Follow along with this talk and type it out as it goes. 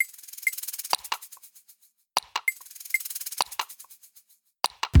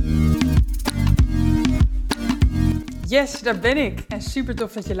Yes, daar ben ik en super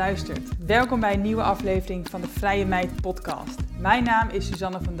tof dat je luistert. Welkom bij een nieuwe aflevering van de Vrije Meid podcast. Mijn naam is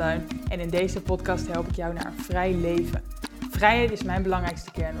Suzanne van Duin en in deze podcast help ik jou naar een vrij leven. Vrijheid is mijn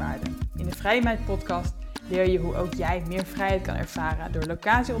belangrijkste kernwaarde. In de Vrije Meid podcast leer je hoe ook jij meer vrijheid kan ervaren door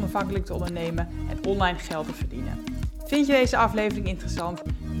locatie onafhankelijk te ondernemen en online geld te verdienen. Vind je deze aflevering interessant?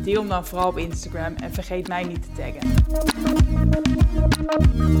 Deel hem dan vooral op Instagram en vergeet mij niet te taggen.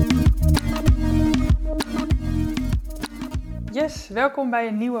 Yes, welkom bij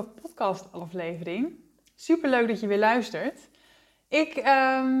een nieuwe podcastaflevering. Superleuk dat je weer luistert. Ik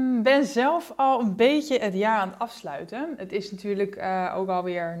ben zelf al een beetje het jaar aan het afsluiten. Het is natuurlijk ook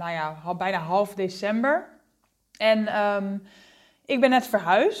alweer bijna half december. En ik ben net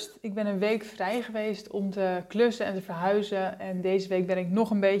verhuisd. Ik ben een week vrij geweest om te klussen en te verhuizen. En deze week ben ik nog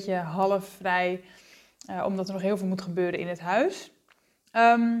een beetje half vrij, omdat er nog heel veel moet gebeuren in het huis.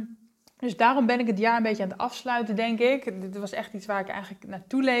 Dus daarom ben ik het jaar een beetje aan het afsluiten, denk ik. Dit was echt iets waar ik eigenlijk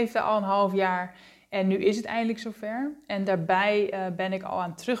naartoe leefde al een half jaar. En nu is het eindelijk zover. En daarbij ben ik al aan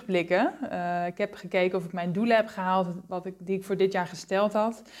het terugblikken. Ik heb gekeken of ik mijn doelen heb gehaald die ik voor dit jaar gesteld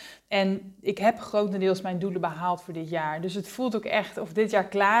had. En ik heb grotendeels mijn doelen behaald voor dit jaar. Dus het voelt ook echt of dit jaar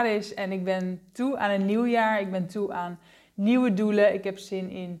klaar is. En ik ben toe aan een nieuw jaar. Ik ben toe aan nieuwe doelen. Ik heb zin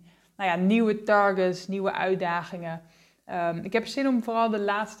in nieuwe targets, nieuwe uitdagingen. Ik heb zin om vooral de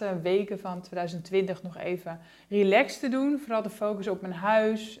laatste weken van 2020 nog even relaxed te doen. Vooral de focus op mijn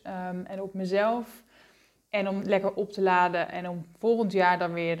huis en op mezelf. En om lekker op te laden en om volgend jaar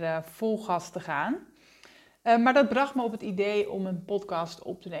dan weer vol gas te gaan. Maar dat bracht me op het idee om een podcast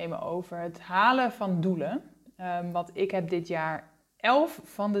op te nemen over het halen van doelen. Want ik heb dit jaar 11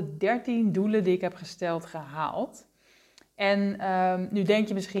 van de 13 doelen die ik heb gesteld gehaald. En nu denk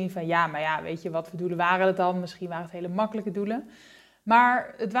je misschien van weet je, wat voor doelen waren het dan? Misschien waren het hele makkelijke doelen.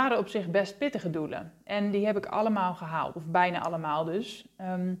 Maar het waren op zich best pittige doelen. En die heb ik allemaal gehaald, of bijna allemaal dus.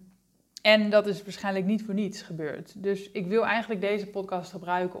 En dat is waarschijnlijk niet voor niets gebeurd. Dus ik wil eigenlijk deze podcast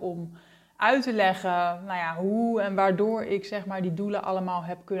gebruiken om uit te leggen hoe en waardoor ik die doelen allemaal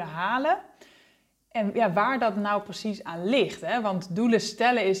heb kunnen halen. En waar dat nou precies aan ligt. Hè? Want doelen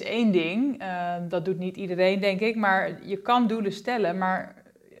stellen is één ding. Dat doet niet iedereen, denk ik. Maar je kan doelen stellen, maar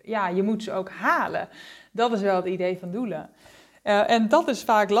je moet ze ook halen. Dat is wel het idee van doelen. En dat is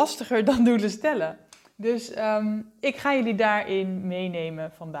vaak lastiger dan doelen stellen. Dus ik ga jullie daarin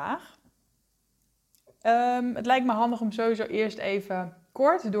meenemen vandaag. Het lijkt me handig om sowieso eerst even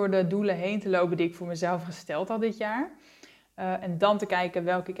kort door de doelen heen te lopen die ik voor mezelf gesteld had dit jaar. En dan te kijken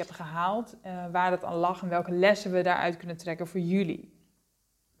welke ik heb gehaald, waar dat aan lag en welke lessen we daaruit kunnen trekken voor jullie.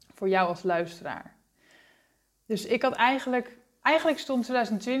 Voor jou als luisteraar. Dus ik had eigenlijk stond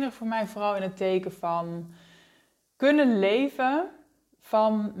 2020 voor mij vooral in het teken van kunnen leven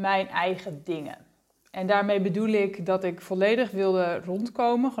van mijn eigen dingen. En daarmee bedoel ik dat ik volledig wilde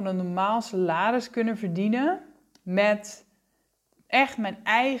rondkomen, gewoon een normaal salaris kunnen verdienen met echt mijn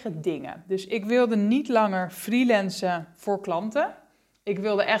eigen dingen. Dus ik wilde niet langer freelancen voor klanten. Ik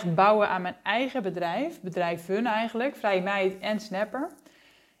wilde echt bouwen aan mijn eigen bedrijven eigenlijk, Vrije Meid en Snapper.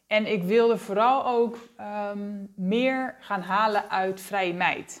 En ik wilde vooral ook meer gaan halen uit Vrije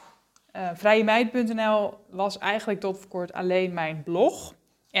Meid. Vrijemeid.nl was eigenlijk tot voor kort alleen mijn blog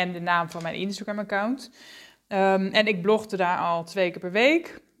en de naam van mijn Instagram-account. En ik blogde daar al 2 keer per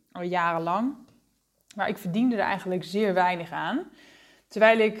week, al jarenlang. Maar ik verdiende er eigenlijk zeer weinig aan.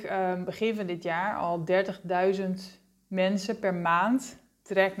 Terwijl ik begin van dit jaar al 30.000 mensen per maand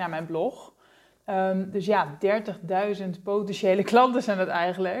trek naar mijn blog. Dus 30.000 potentiële klanten zijn dat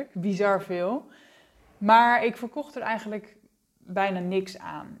eigenlijk. Bizar veel. Maar ik verkocht er eigenlijk bijna niks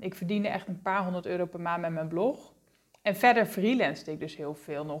aan. Ik verdiende echt een paar €100 per maand met mijn blog. En verder freelanced ik dus heel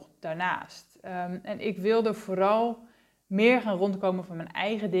veel nog daarnaast. En ik wilde vooral meer gaan rondkomen van mijn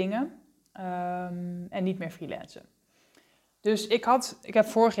eigen dingen. En niet meer freelancen. Dus ik heb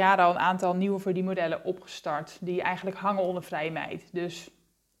vorig jaar al een aantal nieuwe verdienmodellen opgestart die eigenlijk hangen onder Vrije Meid. Dus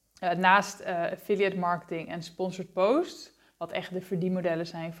naast affiliate marketing en sponsored posts, wat echt de verdienmodellen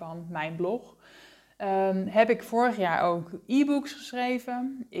zijn van mijn blog, heb ik vorig jaar ook e-books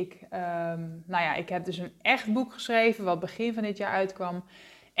geschreven. Ik heb dus een echt boek geschreven wat begin van dit jaar uitkwam.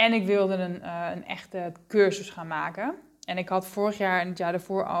 En ik wilde een echte cursus gaan maken. En ik had vorig jaar en het jaar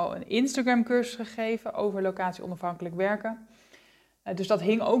daarvoor al een Instagram cursus gegeven over locatie onafhankelijk werken. Dus dat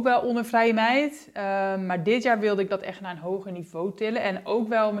hing ook wel onder Vrije Meid. Maar dit jaar wilde ik dat echt naar een hoger niveau tillen. En ook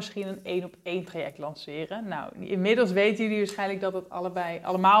wel misschien een 1-op-1 traject lanceren. Nou, inmiddels weten jullie waarschijnlijk dat het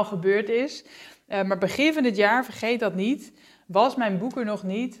allemaal gebeurd is. Maar begin van dit jaar, vergeet dat niet, was mijn boek er nog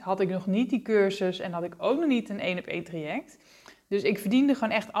niet. Had ik nog niet die cursus en had ik ook nog niet een 1-op-1 traject. Dus ik verdiende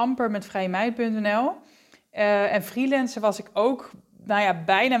gewoon echt amper met vrijemeid.nl. En freelancen was ik ook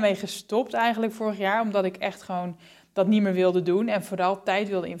bijna mee gestopt eigenlijk vorig jaar. Omdat ik echt gewoon dat niet meer wilde doen. En vooral tijd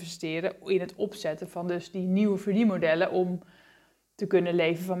wilde investeren in het opzetten van dus die nieuwe verdienmodellen om te kunnen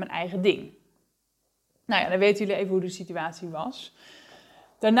leven van mijn eigen ding. Nou ja, dan weten jullie even hoe de situatie was.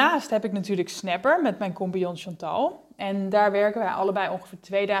 Daarnaast heb ik natuurlijk Snapper met mijn compagnon Chantal. En daar werken wij allebei ongeveer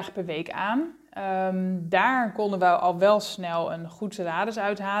 2 dagen per week aan. Daar konden we al wel snel een goed salaris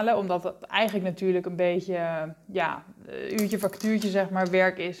uithalen. Omdat het eigenlijk natuurlijk een beetje uurtje factuurtje zeg maar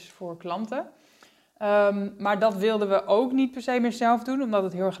werk is voor klanten. Maar dat wilden we ook niet per se meer zelf doen, omdat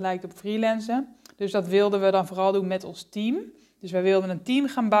het heel erg lijkt op freelancen. Dus dat wilden we dan vooral doen met ons team. Dus wij wilden een team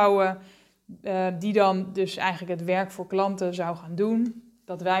gaan bouwen die dan dus eigenlijk het werk voor klanten zou gaan doen.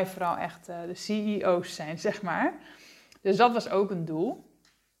 Dat wij vooral echt de CEO's zijn, zeg maar. Dus dat was ook een doel.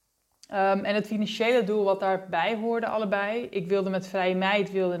 En het financiële doel wat daarbij hoorde allebei. Ik wilde met Vrije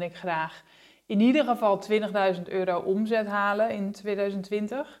Meid ik graag in ieder geval €20.000 omzet halen in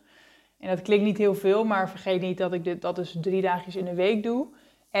 2020. En dat klinkt niet heel veel, maar vergeet niet dat ik dat dus 3 dagjes in de week doe.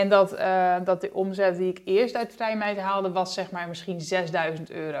 En dat de omzet die ik eerst uit Vrije Meid haalde was zeg maar misschien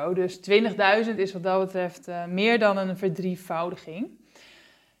 €6.000. Dus 20.000 is wat dat betreft meer dan een verdrievoudiging.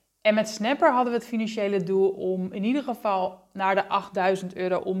 En met Snapper hadden we het financiële doel om in ieder geval naar de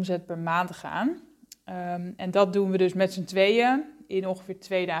 €8.000 omzet per maand te gaan. En dat doen we dus met z'n tweeën in ongeveer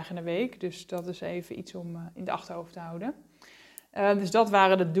 2 dagen in de week. Dus dat is even iets om in de achterhoofd te houden. Dus dat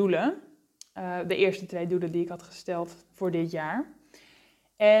waren de doelen. De eerste 2 doelen die ik had gesteld voor dit jaar.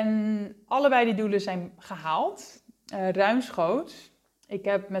 En allebei die doelen zijn gehaald. Ruimschoots. Ik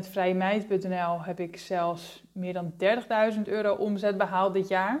heb met VrijeMeid.nl heb ik zelfs meer dan €30.000 omzet behaald dit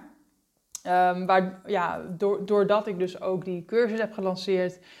jaar. Doordat ik dus ook die cursus heb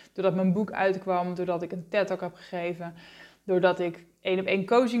gelanceerd, doordat mijn boek uitkwam, doordat ik een TED-talk heb gegeven, doordat ik 1-op-1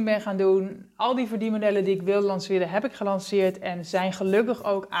 coaching ben gaan doen. Al die verdienmodellen die ik wilde lanceren, heb ik gelanceerd en zijn gelukkig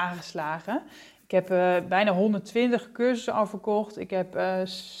ook aangeslagen. Ik heb bijna 120 cursussen al verkocht. Ik heb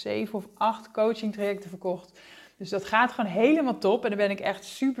 7 of 8 coaching trajecten verkocht. Dus dat gaat gewoon helemaal top en daar ben ik echt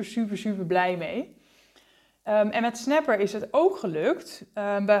super, super, super blij mee. En met Snapper is het ook gelukt.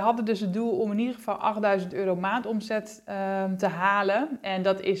 Wij hadden dus het doel om in ieder geval €8.000 maandomzet te halen. En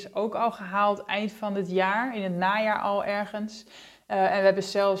dat is ook al gehaald eind van het jaar, in het najaar al ergens. En we hebben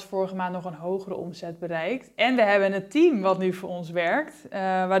zelfs vorige maand nog een hogere omzet bereikt. En we hebben een team wat nu voor ons werkt.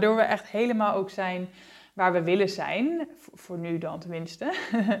 Waardoor we echt helemaal ook zijn waar we willen zijn. Voor nu dan tenminste.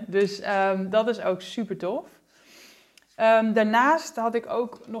 Dus dat is ook super tof. Daarnaast had ik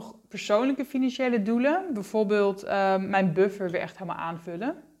ook nog persoonlijke financiële doelen. Bijvoorbeeld mijn buffer weer echt helemaal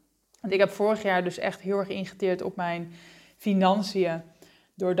aanvullen. Want ik heb vorig jaar dus echt heel erg ingeteerd op mijn financiën.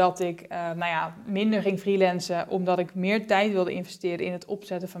 Doordat ik minder ging freelancen. Omdat ik meer tijd wilde investeren in het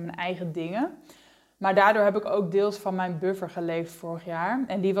opzetten van mijn eigen dingen. Maar daardoor heb ik ook deels van mijn buffer geleefd vorig jaar.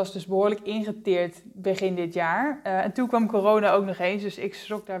 En die was dus behoorlijk ingeteerd begin dit jaar. En toen kwam corona ook nog eens. Dus ik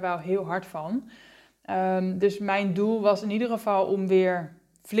schrok daar wel heel hard van. Dus mijn doel was in ieder geval om weer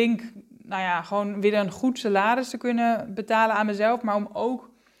flink, gewoon weer een goed salaris te kunnen betalen aan mezelf. Maar om ook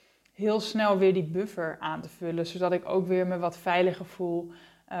heel snel weer die buffer aan te vullen. Zodat ik ook weer me wat veiliger voel.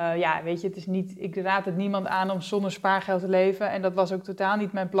 Het is niet, ik raad het niemand aan om zonder spaargeld te leven. En dat was ook totaal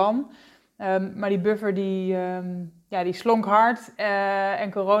niet mijn plan. Maar die buffer die slonk hard.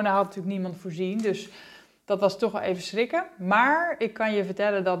 En corona had natuurlijk niemand voorzien. Dus dat was toch wel even schrikken. Maar ik kan je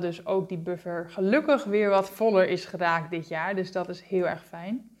vertellen dat dus ook die buffer gelukkig weer wat voller is geraakt dit jaar. Dus dat is heel erg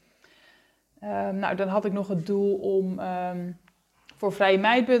fijn. Dan had ik nog het doel om... voor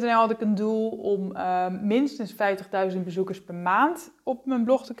VrijeMeid.nl had ik een doel om minstens 50.000 bezoekers per maand op mijn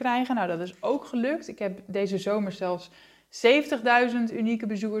blog te krijgen. Nou, dat is ook gelukt. Ik heb deze zomer zelfs 70.000 unieke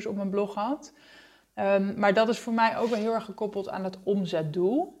bezoekers op mijn blog gehad. Maar dat is voor mij ook wel heel erg gekoppeld aan het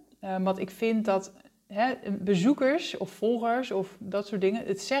omzetdoel. Want ik vind dat bezoekers of volgers of dat soort dingen,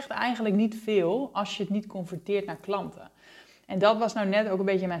 het zegt eigenlijk niet veel als je het niet converteert naar klanten. En dat was nou net ook een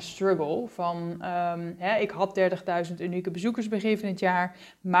beetje mijn struggle. Ik had 30.000 unieke bezoekers begin van het jaar.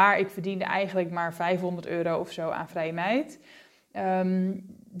 Maar ik verdiende eigenlijk maar €500 of zo aan Vrije Meid.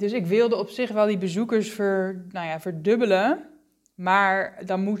 Dus ik wilde op zich wel die bezoekers verdubbelen. Maar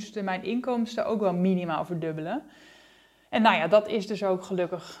dan moesten mijn inkomsten ook wel minimaal verdubbelen. En dat is dus ook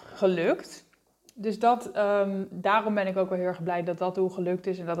gelukkig gelukt. Dus daarom ben ik ook wel heel erg blij dat dat doel gelukt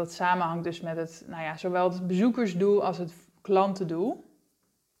is. En dat het samenhangt dus met het, zowel het bezoekersdoel als het klantendoel.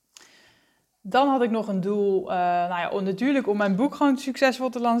 Dan had ik nog een doel, natuurlijk om mijn boek gewoon succesvol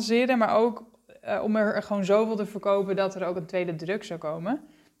te lanceren. Maar ook om er gewoon zoveel te verkopen dat er ook een tweede druk zou komen.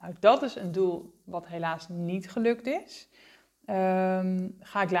 Nou, dat is een doel wat helaas niet gelukt is.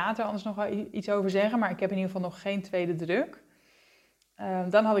 Ga ik later anders nog wel iets over zeggen, maar ik heb in ieder geval nog geen tweede druk.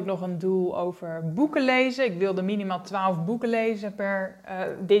 Dan had ik nog een doel over boeken lezen. Ik wilde minimaal 12 boeken lezen per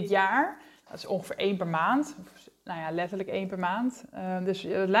dit jaar. Dat is ongeveer 1 per maand. Nou ja, letterlijk 1 per maand. Dus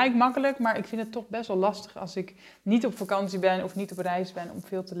het lijkt makkelijk, maar ik vind het toch best wel lastig als ik niet op vakantie ben of niet op reis ben om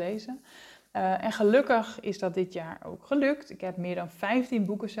veel te lezen. En gelukkig is dat dit jaar ook gelukt. Ik heb meer dan 15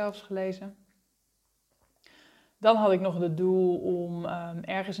 boeken zelfs gelezen. Dan had ik nog het doel om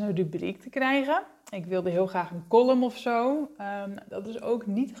ergens een rubriek te krijgen. Ik wilde heel graag een column of zo. Dat is ook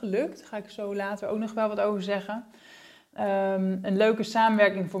niet gelukt. Daar ga ik zo later ook nog wel wat over zeggen. Een leuke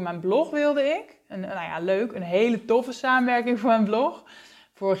samenwerking voor mijn blog wilde ik. Een hele toffe samenwerking voor mijn blog.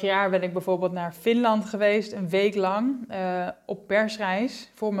 Vorig jaar ben ik bijvoorbeeld naar Finland geweest, een week lang, op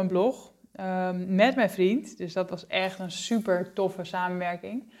persreis voor mijn blog. Met mijn vriend. Dus dat was echt een super toffe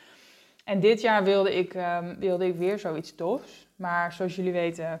samenwerking. En dit jaar wilde ik weer zoiets tofs. Maar zoals jullie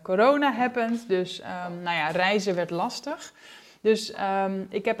weten, corona happened. Dus reizen werd lastig. Dus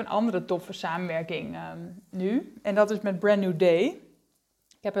ik heb een andere toffe samenwerking nu. En dat is met Brand New Day.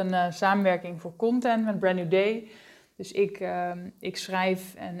 Ik heb een samenwerking voor content met Brand New Day. Dus ik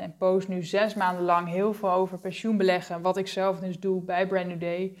schrijf en post nu 6 maanden lang heel veel over pensioenbeleggen. Wat ik zelf dus doe bij Brand New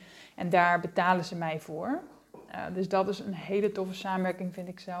Day. En daar betalen ze mij voor. Dus dat is een hele toffe samenwerking, vind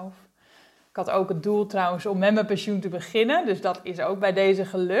ik zelf. Ik had ook het doel trouwens om met mijn pensioen te beginnen. Dus dat is ook bij deze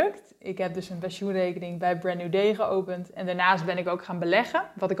gelukt. Ik heb dus een pensioenrekening bij Brand New Day geopend. En daarnaast ben ik ook gaan beleggen.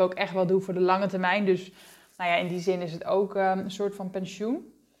 Wat ik ook echt wel doe voor de lange termijn. Dus in die zin is het ook een soort van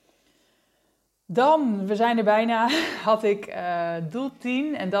pensioen. Dan, we zijn er bijna, had ik doel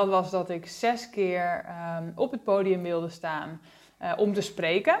 10. En dat was dat ik 6 keer op het podium wilde staan om te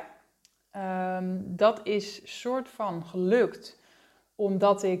spreken. Dat is soort van gelukt.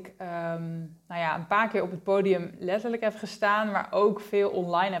 Omdat ik een paar keer op het podium letterlijk heb gestaan, maar ook veel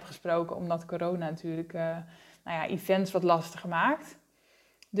online heb gesproken, omdat corona natuurlijk events wat lastiger maakt.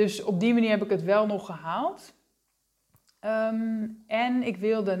 Dus op die manier heb ik het wel nog gehaald. En ik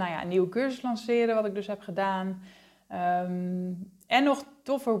wilde een nieuwe cursus lanceren, wat ik dus heb gedaan. En nog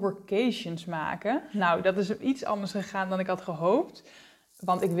toffe workations maken. Nou, dat is iets anders gegaan dan ik had gehoopt.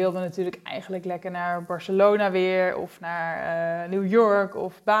 Want ik wilde natuurlijk eigenlijk lekker naar Barcelona weer, of naar New York,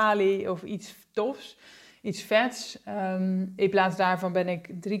 of Bali, of iets tofs, iets vets. In plaats daarvan ben ik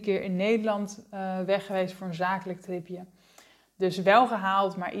 3 keer in Nederland weg geweest voor een zakelijk tripje. Dus wel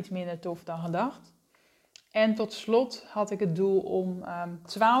gehaald, maar iets minder tof dan gedacht. En tot slot had ik het doel om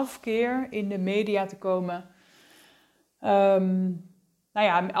 12 keer in de media te komen,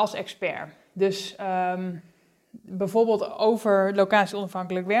 als expert. Dus bijvoorbeeld over locatie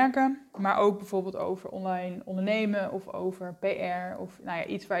onafhankelijk werken, maar ook bijvoorbeeld over online ondernemen of over PR of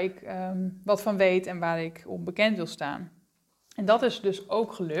iets waar ik wat van weet en waar ik op bekend wil staan. En dat is dus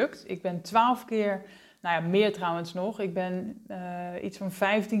ook gelukt. Ik ben 12 keer, meer trouwens nog, ik ben iets van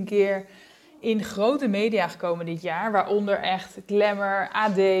 15 keer in grote media gekomen dit jaar, waaronder echt Glamour,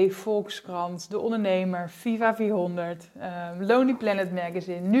 AD, Volkskrant, De Ondernemer, Viva 400, Lonely Planet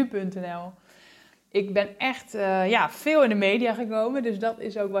Magazine, Nu.nl. Ik ben echt veel in de media gekomen, dus dat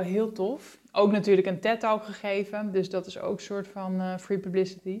is ook wel heel tof. Ook natuurlijk een TED-talk gegeven, dus dat is ook een soort van free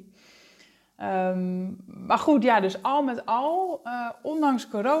publicity. Maar goed, dus al met al, ondanks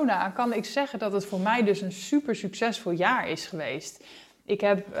corona, kan ik zeggen dat het voor mij dus een super succesvol jaar is geweest. Ik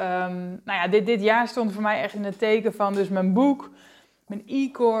heb, dit jaar stond voor mij echt in het teken van dus mijn boek, mijn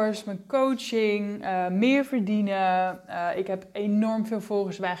e-course, mijn coaching, meer verdienen. Ik heb enorm veel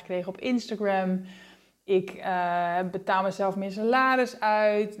volgers bijgekregen op Instagram. Ik betaal mezelf meer salaris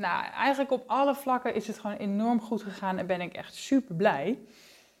uit. Eigenlijk op alle vlakken is het gewoon enorm goed gegaan en ben ik echt super blij.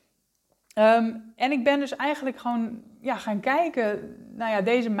 En ik ben dus eigenlijk gewoon gaan kijken,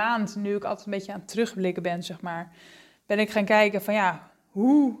 deze maand, nu ik altijd een beetje aan het terugblikken ben, zeg maar, ben ik gaan kijken van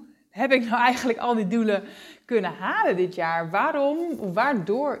hoe heb ik nou eigenlijk al die doelen kunnen halen dit jaar?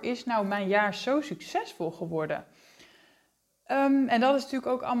 Waardoor is nou mijn jaar zo succesvol geworden? En dat is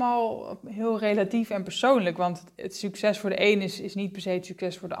natuurlijk ook allemaal heel relatief en persoonlijk, want het succes voor de een is niet per se het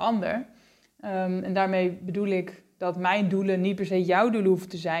succes voor de ander. En daarmee bedoel ik dat mijn doelen niet per se jouw doelen hoeven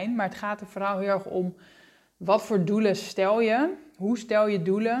te zijn, maar het gaat er vooral heel erg om wat voor doelen stel je, hoe stel je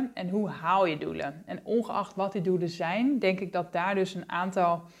doelen en hoe haal je doelen. En ongeacht wat die doelen zijn, denk ik dat daar dus een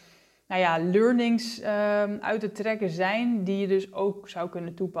aantal learnings uit te trekken zijn die je dus ook zou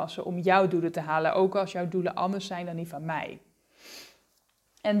kunnen toepassen om jouw doelen te halen, ook als jouw doelen anders zijn dan die van mij.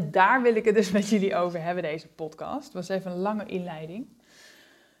 En daar wil ik het dus met jullie over hebben, deze podcast. Het was even een lange inleiding.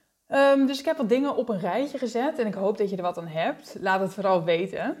 Dus ik heb wat dingen op een rijtje gezet en ik hoop dat je er wat aan hebt. Laat het vooral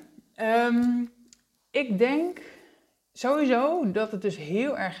weten. Ik denk sowieso dat het dus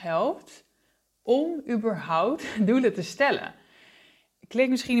heel erg helpt om überhaupt doelen te stellen.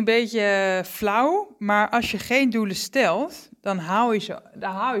 Klinkt misschien een beetje flauw, maar als je geen doelen stelt, dan haal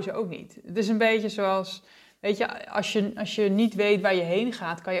je ze ook niet. Het is een beetje zoals, weet je, als je niet weet waar je heen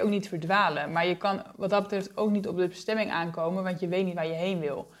gaat, kan je ook niet verdwalen. Maar je kan wat dat betreft ook niet op de bestemming aankomen, want je weet niet waar je heen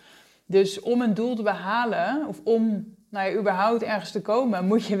wil. Dus om een doel te behalen, of om überhaupt ergens te komen,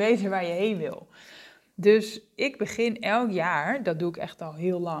 moet je weten waar je heen wil. Dus ik begin elk jaar, dat doe ik echt al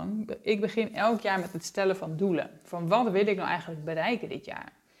heel lang, ik begin elk jaar met het stellen van doelen. Van wat wil ik nou eigenlijk bereiken dit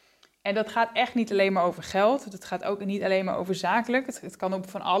jaar? En dat gaat echt niet alleen maar over geld, het gaat ook niet alleen maar over zakelijk. Het kan op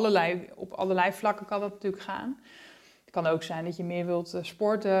allerlei vlakken kan dat natuurlijk gaan. Het kan ook zijn dat je meer wilt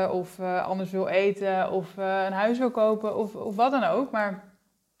sporten of anders wil eten of een huis wil kopen of wat dan ook. Maar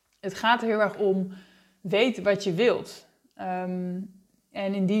het gaat er heel erg om, weet wat je wilt.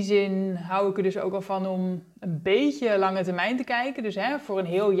 En in die zin hou ik er dus ook al van om een beetje lange termijn te kijken. Dus voor een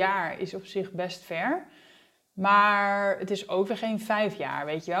heel jaar is op zich best ver. Maar het is ook weer geen 5 jaar,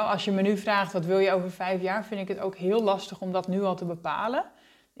 weet je wel. Als je me nu vraagt, wat wil je over 5 jaar, vind ik het ook heel lastig om dat nu al te bepalen.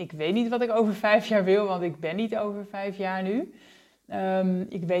 Ik weet niet wat ik over 5 jaar wil, want ik ben niet over 5 jaar nu.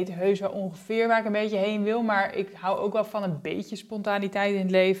 Ik weet heus wel ongeveer waar ik een beetje heen wil, maar ik hou ook wel van een beetje spontaniteit in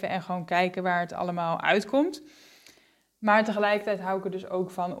het leven en gewoon kijken waar het allemaal uitkomt. Maar tegelijkertijd hou ik er dus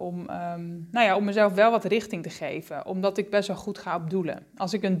ook van om mezelf wel wat richting te geven. Omdat ik best wel goed ga op doelen.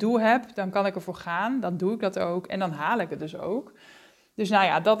 Als ik een doel heb, dan kan ik ervoor gaan. Dan doe ik dat ook en dan haal ik het dus ook. Dus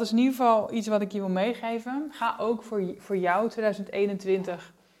dat is in ieder geval iets wat ik je wil meegeven. Ga ook voor jou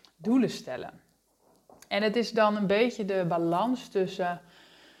 2021 doelen stellen. En het is dan een beetje de balans tussen,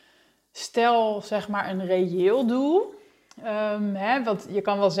 stel zeg maar een reëel doel. Want je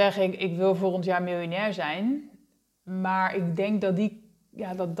kan wel zeggen, ik wil volgend jaar miljonair zijn. Maar ik denk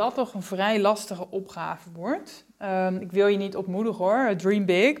dat toch een vrij lastige opgave wordt. Ik wil je niet ontmoedigen hoor, dream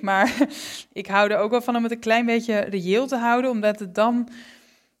big. Maar ik hou er ook wel van om het een klein beetje reëel te houden. Omdat het dan,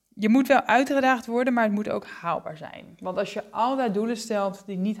 je moet wel uitgedaagd worden, maar het moet ook haalbaar zijn. Want als je altijd doelen stelt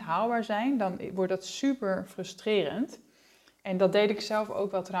die niet haalbaar zijn, dan wordt dat super frustrerend. En dat deed ik zelf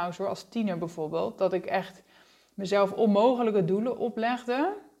ook wel trouwens hoor, als tiener bijvoorbeeld. Dat ik echt mezelf onmogelijke doelen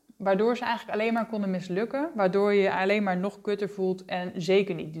oplegde. Waardoor ze eigenlijk alleen maar konden mislukken. Waardoor je je alleen maar nog kutter voelt en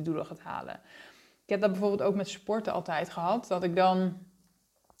zeker niet die doelen gaat halen. Ik heb dat bijvoorbeeld ook met sporten altijd gehad. Dat ik dan,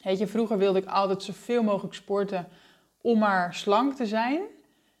 vroeger wilde ik altijd zoveel mogelijk sporten om maar slank te zijn.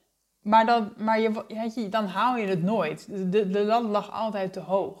 Maar dan haal je het nooit. De lat lag altijd te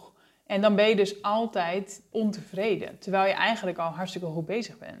hoog. En dan ben je dus altijd ontevreden. Terwijl je eigenlijk al hartstikke goed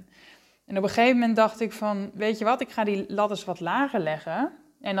bezig bent. En op een gegeven moment dacht ik van, weet je wat, ik ga die lat eens wat lager leggen.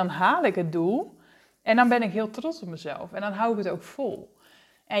 En dan haal ik het doel. En dan ben ik heel trots op mezelf. En dan hou ik het ook vol.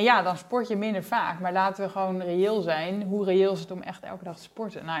 En dan sport je minder vaak. Maar laten we gewoon reëel zijn. Hoe reëel is het om echt elke dag te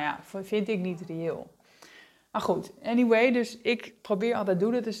sporten? Vind ik niet reëel. Maar goed, anyway. Dus ik probeer altijd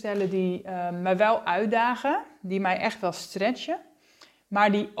doelen te stellen die mij wel uitdagen. Die mij echt wel stretchen.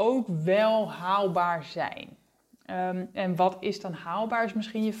 Maar die ook wel haalbaar zijn. En wat is dan haalbaar is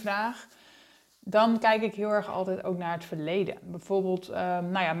misschien je vraag. Dan kijk ik heel erg altijd ook naar het verleden. Bijvoorbeeld,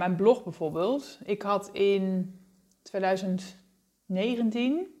 mijn blog bijvoorbeeld. Ik had in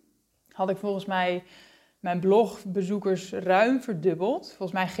 2019, had ik volgens mij mijn blogbezoekers ruim verdubbeld.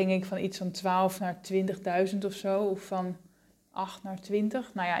 Volgens mij ging ik van iets van 12 naar 20.000 of zo. Of van 8 naar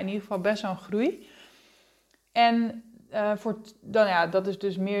 20. In ieder geval best wel een groei. En dat is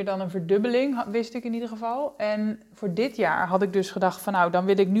dus meer dan een verdubbeling, wist ik in ieder geval. En voor dit jaar had ik dus gedacht van dan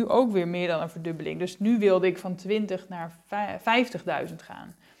wil ik nu ook weer meer dan een verdubbeling. Dus nu wilde ik van 20 naar 50.000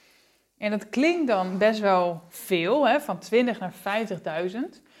 gaan. En dat klinkt dan best wel veel, van 20 naar 50.000.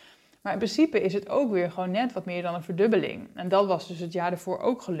 Maar in principe is het ook weer gewoon net wat meer dan een verdubbeling. En dat was dus het jaar ervoor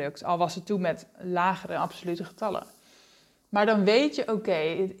ook gelukt. Al was het toen met lagere absolute getallen. Maar dan weet je, oké,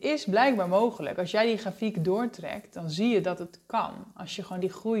 het is blijkbaar mogelijk. Als jij die grafiek doortrekt, dan zie je dat het kan. Als je gewoon die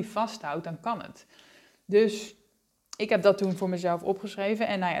groei vasthoudt, dan kan het. Dus ik heb dat toen voor mezelf opgeschreven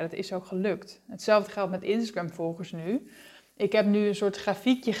en dat is ook gelukt. Hetzelfde geldt met Instagram-volgers nu. Ik heb nu een soort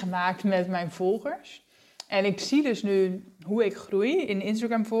grafiekje gemaakt met mijn volgers. En ik zie dus nu hoe ik groei in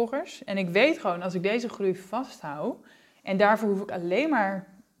Instagram-volgers. En ik weet gewoon, als ik deze groei vasthoud, en daarvoor hoef ik alleen maar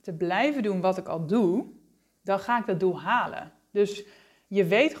te blijven doen wat ik al doe, dan ga ik dat doel halen. Dus je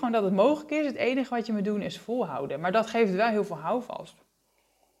weet gewoon dat het mogelijk is. Het enige wat je moet doen is volhouden. Maar dat geeft wel heel veel houvast.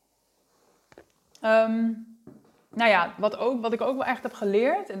 Wat ik ook wel echt heb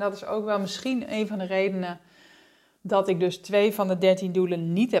geleerd, en dat is ook wel misschien een van de redenen dat ik dus 2 van de 13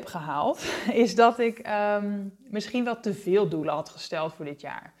 doelen niet heb gehaald, is dat ik misschien wel te veel doelen had gesteld voor dit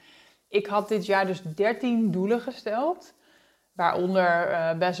jaar. Ik had dit jaar dus 13 doelen gesteld. Waaronder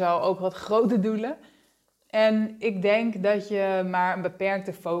best wel ook wat grote doelen. En ik denk dat je maar een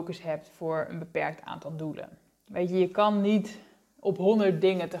beperkte focus hebt voor een beperkt aantal doelen. Weet je kan niet op 100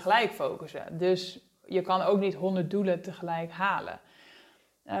 dingen tegelijk focussen. Dus je kan ook niet 100 doelen tegelijk halen.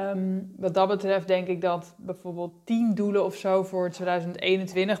 Wat dat betreft denk ik dat bijvoorbeeld 10 doelen of zo voor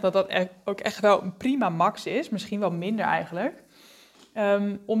 2021... dat ook echt wel een prima max is. Misschien wel minder eigenlijk.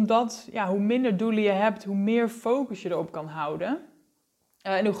 Omdat hoe minder doelen je hebt, hoe meer focus je erop kan houden.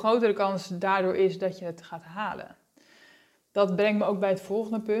 En hoe groter de kans daardoor is dat je het gaat halen. Dat brengt me ook bij het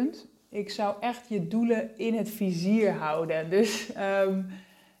volgende punt. Ik zou echt je doelen in het vizier houden. Dus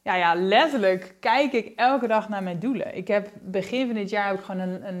letterlijk kijk ik elke dag naar mijn doelen. Ik heb begin van dit jaar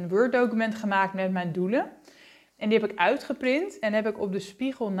gewoon een Word-document gemaakt met mijn doelen. En die heb ik uitgeprint en heb ik op de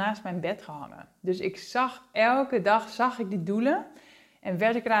spiegel naast mijn bed gehangen. Dus elke dag ik die doelen. En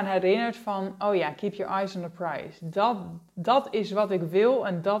werd ik eraan herinnerd van, keep your eyes on the prize. Dat is wat ik wil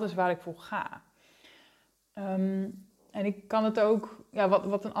en dat is waar ik voor ga. En ik kan het ook,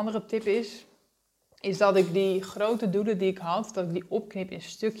 wat een andere tip is dat ik die grote doelen die ik had, dat ik die opknip in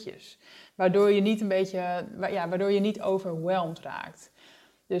stukjes. Waardoor je niet overweldigd raakt.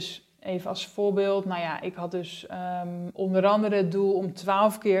 Dus even als voorbeeld, ik had dus onder andere het doel om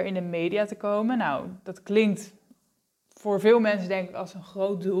 12 keer in de media te komen. Nou, dat klinkt voor veel mensen denk ik als een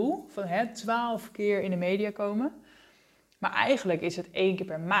groot doel, van 12 keer in de media komen. Maar eigenlijk is het 1 keer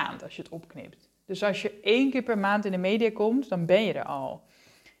per maand als je het opknipt. Dus als je 1 keer per maand in de media komt, dan ben je er al.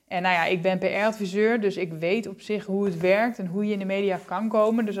 En ik ben PR-adviseur, dus ik weet op zich hoe het werkt en hoe je in de media kan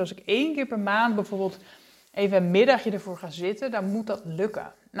komen. Dus als ik 1 keer per maand bijvoorbeeld even een middagje ervoor ga zitten, dan moet dat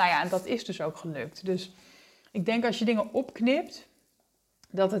lukken. En dat is dus ook gelukt. Dus ik denk als je dingen opknipt,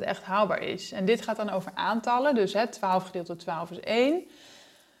 dat het echt haalbaar is. En dit gaat dan over aantallen, dus 12 gedeeld door 12 is 1.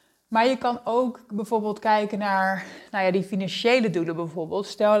 Maar je kan ook bijvoorbeeld kijken naar die financiële doelen bijvoorbeeld.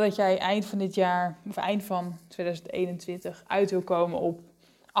 Stel dat jij eind van dit jaar, of eind van 2021, uit wil komen op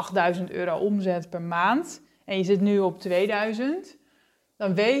 €8.000 omzet per maand. En je zit nu op 2.000.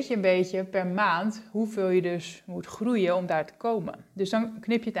 Dan weet je een beetje per maand hoeveel je dus moet groeien om daar te komen. Dus dan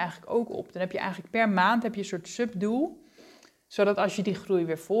knip je het eigenlijk ook op. Dan heb je eigenlijk per maand een soort subdoel. Zodat als je die groei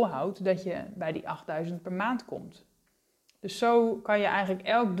weer volhoudt, dat je bij die 8.000 per maand komt. Dus zo kan je eigenlijk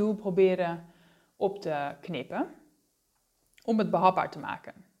elk doel proberen op te knippen. Om het behapbaar te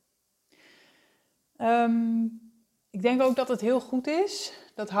maken. Ik denk ook dat het heel goed is.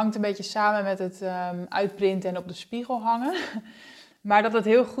 Dat hangt een beetje samen met het uitprinten en op de spiegel hangen. Maar dat het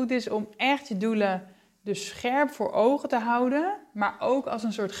heel goed is om echt je doelen dus scherp voor ogen te houden. Maar ook als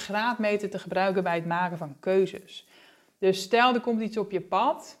een soort graadmeter te gebruiken bij het maken van keuzes. Dus stel er komt iets op je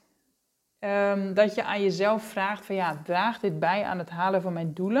pad, dat je aan jezelf vraagt van draagt dit bij aan het halen van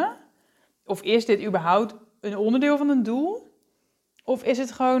mijn doelen? Of is dit überhaupt een onderdeel van een doel? Of is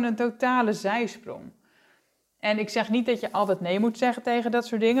het gewoon een totale zijsprong? En ik zeg niet dat je altijd nee moet zeggen tegen dat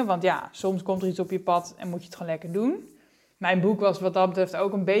soort dingen, want soms komt er iets op je pad en moet je het gewoon lekker doen. Mijn boek was wat dat betreft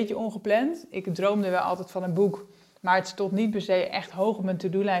ook een beetje ongepland. Ik droomde wel altijd van een boek, maar het stond niet per se echt hoog op mijn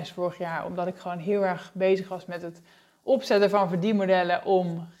to-do-lijst vorig jaar, omdat ik gewoon heel erg bezig was met het opzetten van verdienmodellen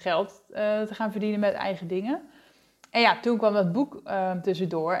om geld te gaan verdienen met eigen dingen. En toen kwam dat boek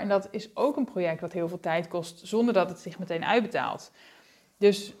tussendoor. En dat is ook een project wat heel veel tijd kost, zonder dat het zich meteen uitbetaalt.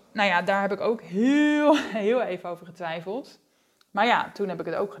 Dus daar heb ik ook heel, heel even over getwijfeld. Maar toen heb ik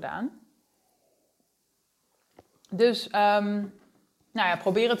het ook gedaan. Dus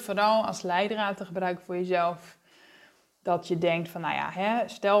probeer het vooral als leidraad te gebruiken voor jezelf. Dat je denkt van,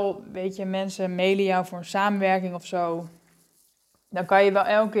 stel, mensen mailen jou voor een samenwerking of zo. Dan kan je wel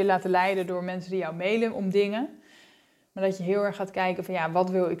elke keer laten leiden door mensen die jou mailen om dingen. Maar dat je heel erg gaat kijken van, wat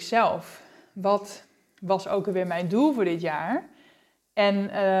wil ik zelf? Wat was ook alweer mijn doel voor dit jaar? En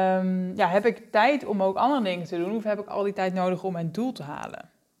heb ik tijd om ook andere dingen te doen? Of heb ik al die tijd nodig om mijn doel te halen?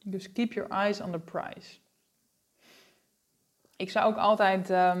 Dus keep your eyes on the prize. Ik zou ook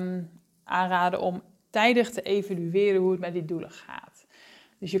altijd aanraden om tijdig te evalueren hoe het met die doelen gaat.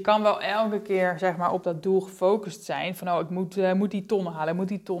 Dus je kan wel elke keer op dat doel gefocust zijn. Van ik moet die ton halen, moet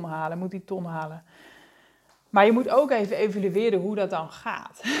die ton halen. Maar je moet ook even evalueren hoe dat dan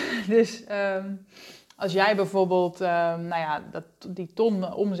gaat. Dus als jij bijvoorbeeld die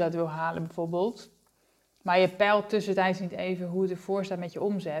ton omzet wil halen bijvoorbeeld. Maar je peilt tussentijds niet even hoe het ervoor staat met je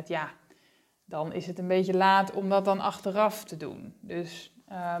omzet. Dan is het een beetje laat om dat dan achteraf te doen. Dus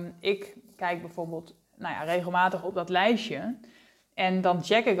ik kijk bijvoorbeeld regelmatig op dat lijstje. En dan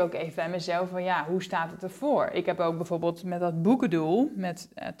check ik ook even bij mezelf van hoe staat het ervoor? Ik heb ook bijvoorbeeld met dat boekendoel, met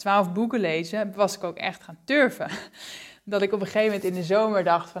 12 boeken lezen, was ik ook echt gaan turven. Dat ik op een gegeven moment in de zomer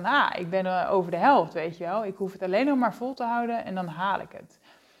dacht van, ik ben over de helft, weet je wel. Ik hoef het alleen nog maar vol te houden en dan haal ik het.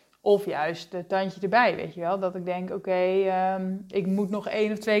 Of juist het tandje erbij, weet je wel. Dat ik denk, ik moet nog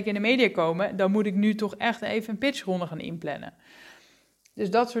 1 of 2 keer in de media komen. Dan moet ik nu toch echt even een pitchronde gaan inplannen.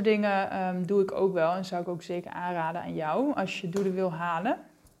 Dus dat soort dingen doe ik ook wel. En zou ik ook zeker aanraden aan jou als je doelen wil halen.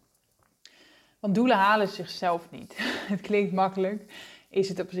 Want doelen halen zichzelf niet. Het klinkt makkelijk, is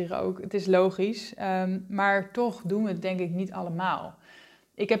het op zich ook. Het is logisch. Maar toch doen we het denk ik niet allemaal.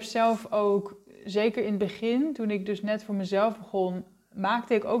 Ik heb zelf ook, zeker in het begin, toen ik dus net voor mezelf begon,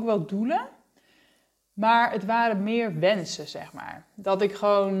 maakte ik ook wel doelen. Maar het waren meer wensen, zeg maar. Dat ik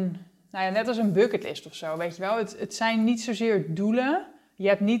gewoon, net als een bucketlist of zo, weet je wel. Het zijn niet zozeer doelen. Je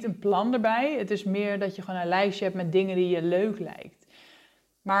hebt niet een plan erbij. Het is meer dat je gewoon een lijstje hebt met dingen die je leuk lijkt.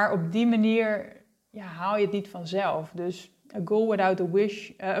 Maar op die manier haal je het niet vanzelf. Dus a goal without a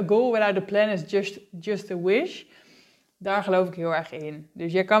wish, a goal without a plan is just a wish. Daar geloof ik heel erg in.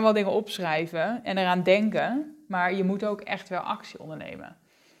 Dus je kan wel dingen opschrijven en eraan denken, maar je moet ook echt wel actie ondernemen.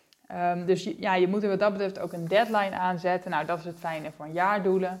 Dus je moet er wat dat betreft ook een deadline aanzetten. Nou, dat is het fijne van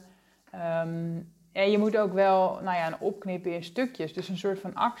jaardoelen. En je moet ook wel een opknippen in stukjes. Dus een soort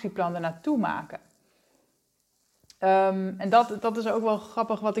van actieplan ernaartoe maken. En dat is ook wel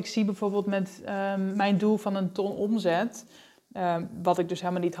grappig wat ik zie bijvoorbeeld met mijn doel van 1 ton omzet. Wat ik dus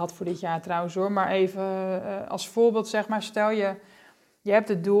helemaal niet had voor dit jaar trouwens hoor. Maar even als voorbeeld zeg maar, stel je hebt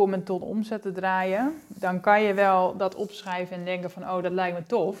het doel om 1 ton omzet te draaien. Dan kan je wel dat opschrijven en denken van dat lijkt me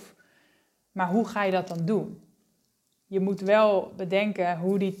tof. Maar hoe ga je dat dan doen? Je moet wel bedenken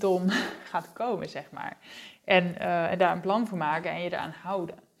hoe die ton gaat komen zeg maar. En daar een plan voor maken en je eraan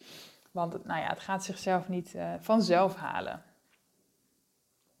houden. Want het gaat zichzelf niet vanzelf halen.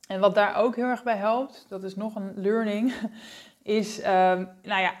 En wat daar ook heel erg bij helpt, dat is nog een learning, is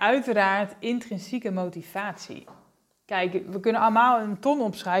uiteraard intrinsieke motivatie. Kijk, we kunnen allemaal 1 ton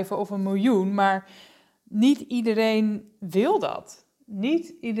opschrijven of 1 miljoen, maar niet iedereen wil dat.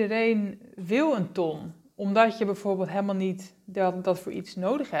 Niet iedereen wil 1 ton, omdat je bijvoorbeeld helemaal niet dat voor iets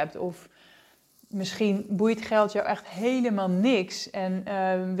nodig hebt. Of misschien boeit geld jou echt helemaal niks en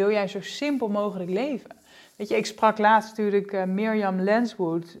wil jij zo simpel mogelijk leven. Weet je, ik sprak laatst natuurlijk Mirjam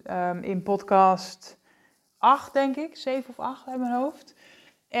Lenswood in podcast 8, denk ik. 7 of 8 uit mijn hoofd.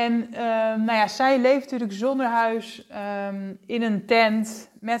 En zij leeft natuurlijk zonder huis, in een tent,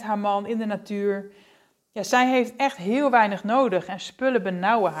 met haar man, in de natuur. Ja, zij heeft echt heel weinig nodig en spullen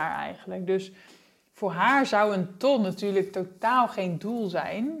benauwen haar eigenlijk. Dus voor haar zou 1 ton natuurlijk totaal geen doel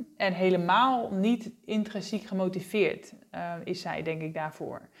zijn. En helemaal niet intrinsiek gemotiveerd is zij, denk ik,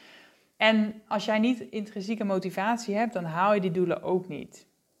 daarvoor. En als jij niet intrinsieke motivatie hebt, dan haal je die doelen ook niet.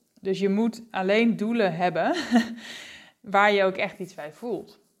 Dus je moet alleen doelen hebben waar je ook echt iets bij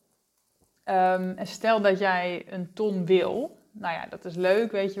voelt. En stel dat jij 1 ton wil. Dat is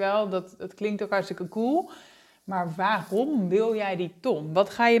leuk, weet je wel. Dat klinkt ook hartstikke cool. Maar waarom wil jij die ton? Wat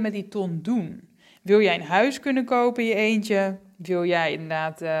ga je met die ton doen? Wil jij een huis kunnen kopen in je eentje? Wil jij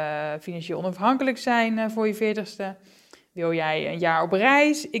inderdaad financieel onafhankelijk zijn voor je 40ste? Wil jij een jaar op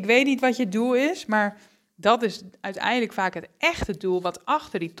reis? Ik weet niet wat je doel is, maar dat is uiteindelijk vaak het echte doel wat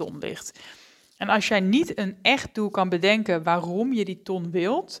achter die ton ligt. En als jij niet een echt doel kan bedenken waarom je die ton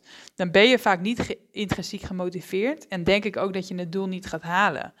wilt, dan ben je vaak niet intrinsiek gemotiveerd en denk ik ook dat je het doel niet gaat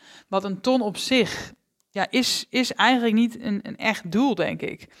halen. Want 1 ton op zich is eigenlijk niet een echt doel, denk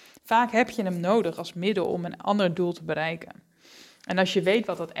ik. Vaak heb je hem nodig als middel om een ander doel te bereiken. En als je weet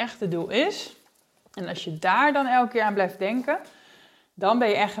wat dat echte doel is, en als je daar dan elke keer aan blijft denken, dan ben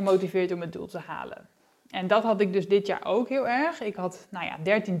je echt gemotiveerd om het doel te halen. En dat had ik dus dit jaar ook heel erg. Ik had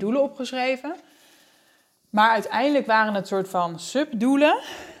 13 doelen opgeschreven. Maar uiteindelijk waren het soort van subdoelen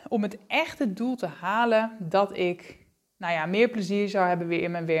om het echte doel te halen dat ik meer plezier zou hebben weer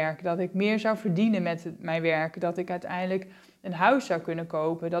in mijn werk. Dat ik meer zou verdienen met mijn werk. Dat ik uiteindelijk een huis zou kunnen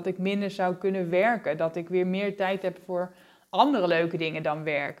kopen. Dat ik minder zou kunnen werken. Dat ik weer meer tijd heb voor andere leuke dingen dan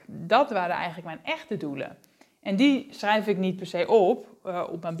werk. Dat waren eigenlijk mijn echte doelen. En die schrijf ik niet per se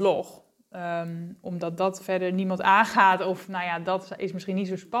op mijn blog. Omdat dat verder niemand aangaat. Of dat is misschien niet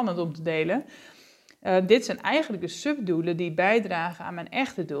zo spannend om te delen. Dit zijn eigenlijk de subdoelen die bijdragen aan mijn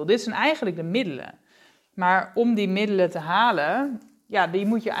echte doel. Dit zijn eigenlijk de middelen. Maar om die middelen te halen, die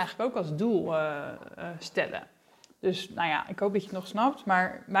moet je eigenlijk ook als doel stellen. Dus ik hoop dat je het nog snapt.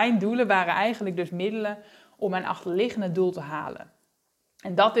 Maar mijn doelen waren eigenlijk dus middelen om mijn achterliggende doel te halen.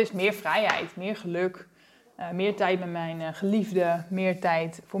 En dat is meer vrijheid, meer geluk, meer tijd met mijn geliefde, meer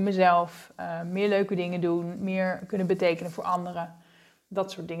tijd voor mezelf, meer leuke dingen doen, meer kunnen betekenen voor anderen.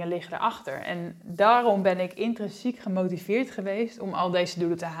 Dat soort dingen liggen erachter. En daarom ben ik intrinsiek gemotiveerd geweest om al deze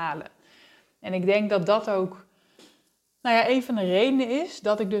doelen te halen. En ik denk dat dat ook Nou ja, een van de redenen is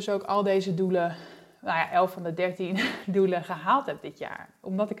dat ik dus ook al deze doelen, 11 van de 13 doelen gehaald heb dit jaar.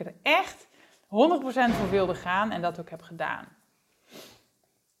 Omdat ik er echt 100% voor wilde gaan en dat ook heb gedaan.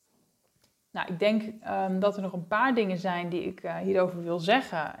 Nou, ik denk dat er nog een paar dingen zijn die ik hierover wil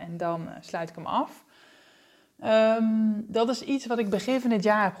zeggen en dan sluit ik hem af. Dat is iets wat ik begin van dit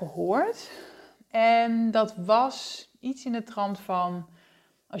jaar heb gehoord. En dat was iets in de trant van,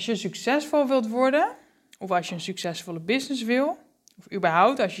 als je succesvol wilt worden, of als je een succesvolle business wil, of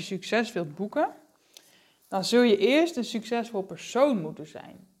überhaupt als je succes wilt boeken, dan zul je eerst een succesvol persoon moeten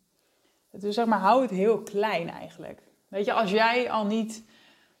zijn. Dus zeg maar, hou het heel klein eigenlijk. Weet je, als jij al niet,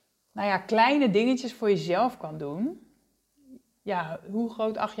 kleine dingetjes voor jezelf kan doen, ja, hoe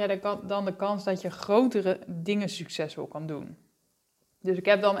groot acht jij dan de kans dat je grotere dingen succesvol kan doen? Dus ik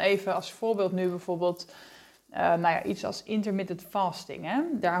heb dan even als voorbeeld nu bijvoorbeeld iets als intermittent fasting. Hè?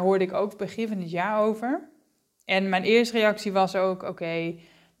 Daar hoorde ik ook begin van dit jaar over. En mijn eerste reactie was ook, oké,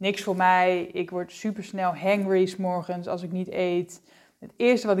 niks voor mij. Ik word supersnel hangry 's morgens als ik niet eet. Het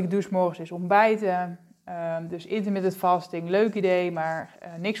eerste wat ik doe 's morgens is ontbijten. Dus intermittent fasting, leuk idee, maar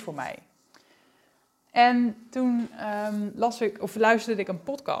niks voor mij. En toen luisterde ik een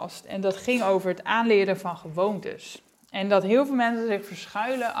podcast en dat ging over het aanleren van gewoontes. En dat heel veel mensen zich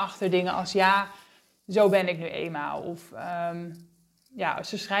verschuilen achter dingen als ja, zo ben ik nu eenmaal. Of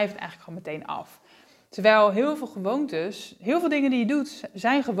ze schrijven het eigenlijk gewoon meteen af. Terwijl heel veel gewoontes, heel veel dingen die je doet,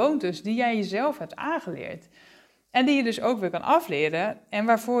 zijn gewoontes die jij jezelf hebt aangeleerd. En die je dus ook weer kan afleren en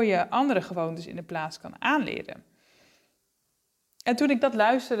waarvoor je andere gewoontes in de plaats kan aanleren. En toen ik dat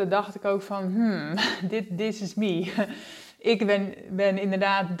luisterde, dacht ik ook van, this is me. Ik ben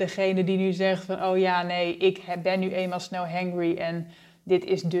inderdaad degene die nu zegt van, oh ja, nee, ik ben nu eenmaal snel hangry en dit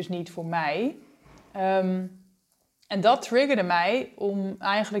is dus niet voor mij. En dat triggerde mij om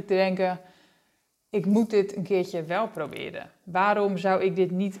eigenlijk te denken, ik moet dit een keertje wel proberen. Waarom zou ik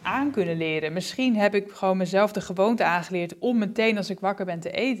dit niet aan kunnen leren? Misschien heb ik gewoon mezelf de gewoonte aangeleerd om meteen als ik wakker ben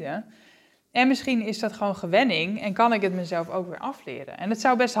te eten. En misschien is dat gewoon gewenning en kan ik het mezelf ook weer afleren. En het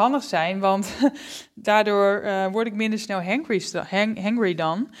zou best handig zijn, want daardoor word ik minder snel hangry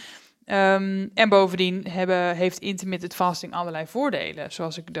dan. En bovendien heeft intermittent fasting allerlei voordelen,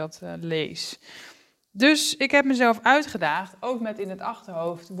 zoals ik dat lees. Dus ik heb mezelf uitgedaagd, ook met in het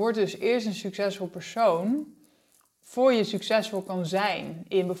achterhoofd, word dus eerst een succesvol persoon, voor je succesvol kan zijn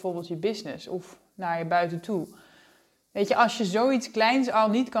in bijvoorbeeld je business of naar je buiten toe. Weet je, als je zoiets kleins al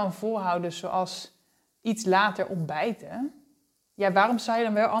niet kan volhouden, zoals iets later ontbijten, ja, waarom zou je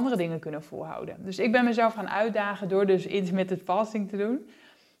dan wel andere dingen kunnen volhouden? Dus ik ben mezelf gaan uitdagen door dus intermittent fasting te doen.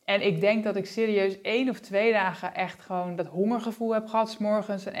 En ik denk dat ik serieus 1 of 2 dagen echt gewoon dat hongergevoel heb gehad 's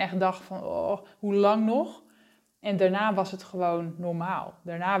morgens en echt dacht van, oh, hoe lang nog? En daarna was het gewoon normaal.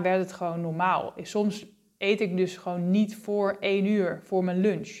 Daarna werd het gewoon normaal. Soms eet ik dus gewoon niet voor 1 uur, voor mijn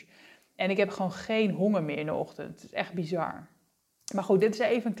lunch. En ik heb gewoon geen honger meer in de ochtend. Het is echt bizar. Maar goed, dit is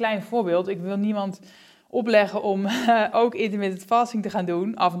even een klein voorbeeld. Ik wil niemand opleggen om ook intermittent fasting te gaan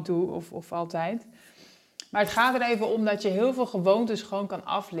doen. Af en toe of altijd. Maar het gaat er even om dat je heel veel gewoontes gewoon kan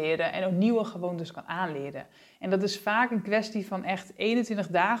afleren. En ook nieuwe gewoontes kan aanleren. En dat is vaak een kwestie van echt 21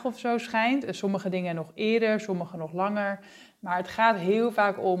 dagen of zo schijnt. En sommige dingen nog eerder, sommige nog langer. Maar het gaat heel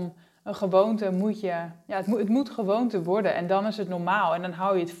vaak om een gewoonte het moet gewoonte worden. En dan is het normaal en dan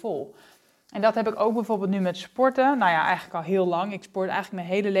hou je het vol. En dat heb ik ook bijvoorbeeld nu met sporten. Nou ja, eigenlijk al heel lang. Ik sport eigenlijk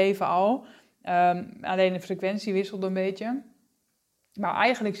mijn hele leven al. Alleen de frequentie wisselt een beetje. Maar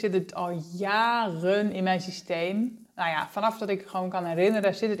eigenlijk zit het al jaren in mijn systeem. Nou ja, vanaf dat ik gewoon kan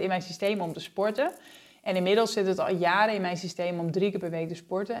herinneren zit het in mijn systeem om te sporten. En inmiddels zit het al jaren in mijn systeem om 3 keer per week te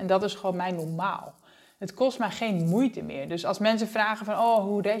sporten. En dat is gewoon mijn normaal. Het kost mij geen moeite meer. Dus als mensen vragen van, oh,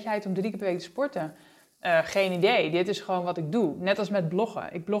 hoe red jij het om 3 keer per week te sporten? Geen idee, dit is gewoon wat ik doe. Net als met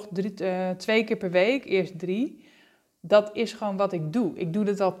bloggen. Ik blog 2 keer per week, eerst 3. Dat is gewoon wat ik doe. Ik doe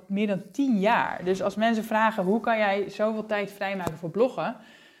dit al meer dan 10 jaar. Dus als mensen vragen, hoe kan jij zoveel tijd vrijmaken voor bloggen?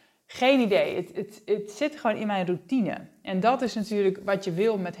 Geen idee. Het zit gewoon in mijn routine. En dat is natuurlijk wat je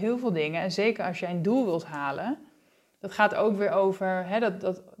wil met heel veel dingen. En zeker als jij een doel wilt halen. Dat gaat ook weer over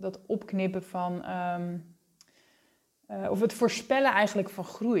dat opknippen van... of het voorspellen eigenlijk van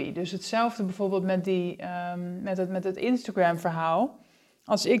groei. Dus hetzelfde bijvoorbeeld met het Instagram verhaal.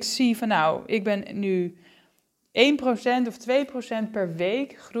 Als ik zie van ik ben nu 1% of 2% per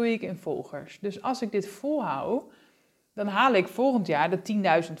week groei ik in volgers. Dus als ik dit volhoud, dan haal ik volgend jaar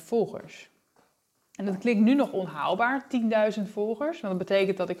de 10.000 volgers. En dat klinkt nu nog onhaalbaar, 10.000 volgers. Want dat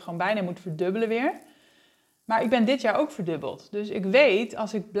betekent dat ik gewoon bijna moet verdubbelen weer. Maar ik ben dit jaar ook verdubbeld. Dus ik weet,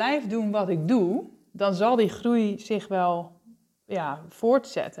 als ik blijf doen wat ik doe, dan zal die groei zich wel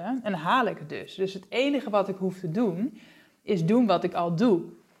voortzetten en haal ik het dus. Dus het enige wat ik hoef te doen, is doen wat ik al doe.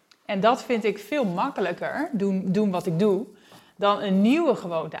 En dat vind ik veel makkelijker, doen wat ik doe, dan een nieuwe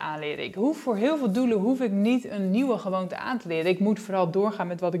gewoonte aanleren. Voor heel veel doelen hoef ik niet een nieuwe gewoonte aan te leren. Ik moet vooral doorgaan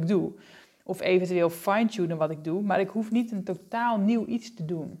met wat ik doe. Of eventueel fine-tunen wat ik doe. Maar ik hoef niet een totaal nieuw iets te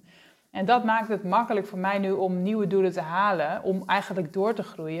doen. En dat maakt het makkelijk voor mij nu om nieuwe doelen te halen. Om eigenlijk door te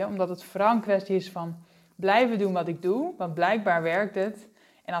groeien. Omdat het vooral een kwestie is van blijven doen wat ik doe. Want blijkbaar werkt het.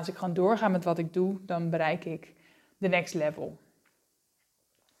 En als ik gewoon doorga met wat ik doe, dan bereik ik de next level.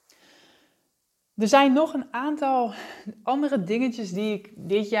 Er zijn nog een aantal andere dingetjes die ik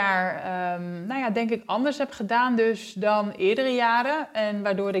dit jaar, denk ik, anders heb gedaan dus dan eerdere jaren. En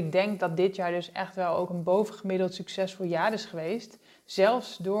waardoor ik denk dat dit jaar dus echt wel ook een bovengemiddeld succesvol jaar is geweest.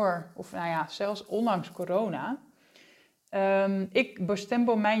 Zelfs zelfs ondanks corona. Ik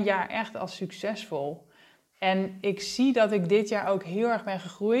bestempel mijn jaar echt als succesvol. En ik zie dat ik dit jaar ook heel erg ben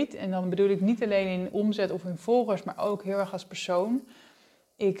gegroeid. En dan bedoel ik niet alleen in omzet of in volgers, maar ook heel erg als persoon.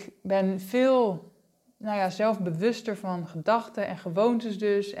 Ik ben veel zelfbewuster van gedachten en gewoontes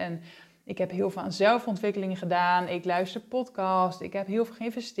dus. En ik heb heel veel aan zelfontwikkeling gedaan. Ik luister podcasts. Ik heb heel veel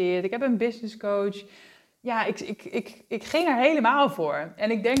geïnvesteerd. Ik heb een business coach. Ja, ik ging er helemaal voor.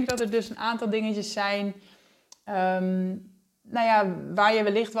 En ik denk dat er dus een aantal dingetjes zijn waar je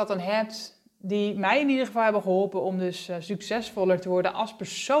wellicht wat aan hebt, die mij in ieder geval hebben geholpen om dus succesvoller te worden als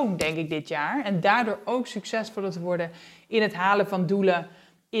persoon, denk ik, dit jaar. En daardoor ook succesvoller te worden in het halen van doelen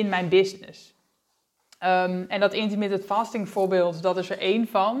in mijn business. En dat intermittent fasting voorbeeld, dat is er één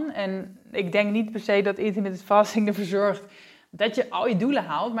van. En ik denk niet per se dat intermittent fasting ervoor zorgt dat je al je doelen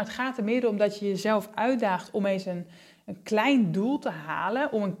haalt. Maar het gaat er meer om dat je jezelf uitdaagt om eens een klein doel te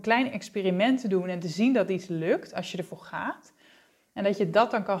halen. Om een klein experiment te doen en te zien dat iets lukt als je ervoor gaat. En dat je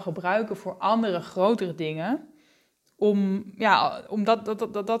dat dan kan gebruiken voor andere, grotere dingen. Omdat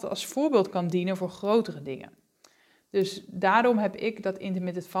dat als voorbeeld kan dienen voor grotere dingen. Dus daarom heb ik dat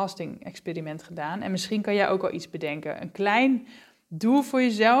intermittent fasting experiment gedaan. En misschien kan jij ook wel iets bedenken. Een klein doel voor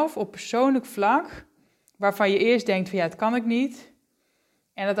jezelf op persoonlijk vlak, waarvan je eerst denkt van het kan ik niet.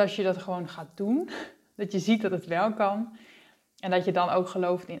 En dat als je dat gewoon gaat doen, dat je ziet dat het wel kan. En dat je dan ook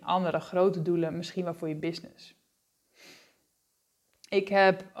gelooft in andere grote doelen, misschien wel voor je business. Ik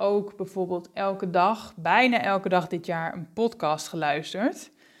heb ook bijvoorbeeld bijna elke dag dit jaar, een podcast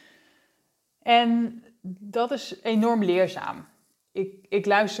geluisterd. En dat is enorm leerzaam. Ik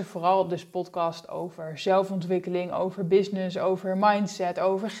luister vooral dus podcast over zelfontwikkeling, over business, over mindset,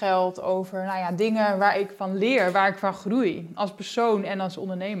 over geld, over dingen waar ik van leer, waar ik van groei als persoon en als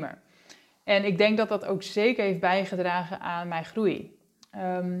ondernemer. En ik denk dat dat ook zeker heeft bijgedragen aan mijn groei.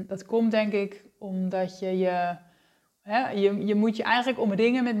 Dat komt denk ik omdat je moet je eigenlijk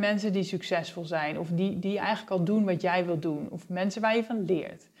omringen met mensen die succesvol zijn. Of die eigenlijk al doen wat jij wilt doen. Of mensen waar je van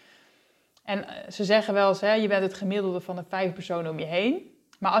leert. En ze zeggen wel eens, je bent het gemiddelde van de 5 personen om je heen.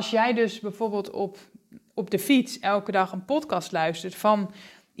 Maar als jij dus bijvoorbeeld op de fiets elke dag een podcast luistert van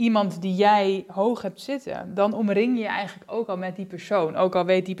iemand die jij hoog hebt zitten, dan omring je je eigenlijk ook al met die persoon. Ook al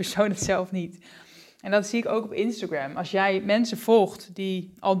weet die persoon het zelf niet. En dat zie ik ook op Instagram. Als jij mensen volgt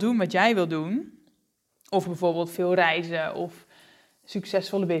die al doen wat jij wil doen, of bijvoorbeeld veel reizen of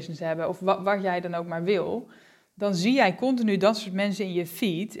succesvolle business hebben, of wat jij dan ook maar wil, dan zie jij continu dat soort mensen in je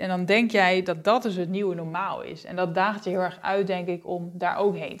feed. En dan denk jij dat dat dus het nieuwe normaal is. En dat daagt je heel erg uit, denk ik, om daar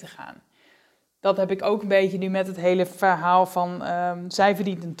ook heen te gaan. Dat heb ik ook een beetje nu met het hele verhaal van zij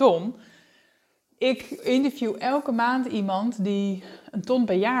verdient een ton. Ik interview elke maand iemand die een ton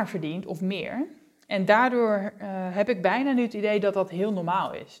per jaar verdient of meer. En daardoor heb ik bijna nu het idee dat dat heel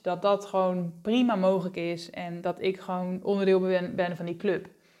normaal is. Dat dat gewoon prima mogelijk is en dat ik gewoon onderdeel ben van die club.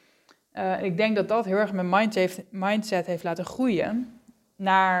 Ik denk dat dat heel erg mijn mindset heeft laten groeien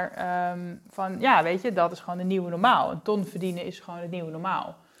naar dat is gewoon de nieuwe normaal. Een ton verdienen is gewoon het nieuwe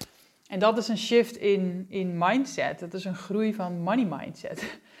normaal. En dat is een shift in mindset. Dat is een groei van money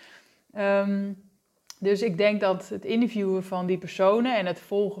mindset. Dus ik denk dat het interviewen van die personen en het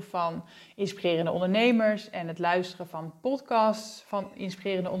volgen van inspirerende ondernemers en het luisteren van podcasts van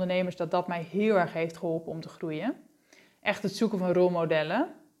inspirerende ondernemers, dat mij heel erg heeft geholpen om te groeien. Echt het zoeken van rolmodellen.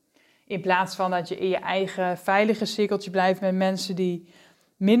 In plaats van dat je in je eigen veilige cirkeltje blijft met mensen die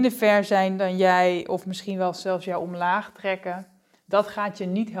minder ver zijn dan jij of misschien wel zelfs jou omlaag trekken. Dat gaat je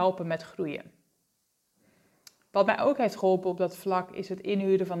niet helpen met groeien. Wat mij ook heeft geholpen op dat vlak is het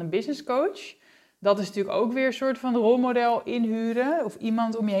inhuren van een business coach. Dat is natuurlijk ook weer een soort van rolmodel inhuren. Of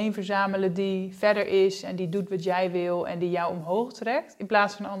iemand om je heen verzamelen die verder is en die doet wat jij wil en die jou omhoog trekt. In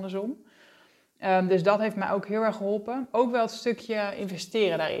plaats van andersom. Dus dat heeft mij ook heel erg geholpen. Ook wel het stukje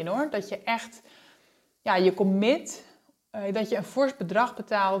investeren daarin hoor. Dat je echt je commit, dat je een fors bedrag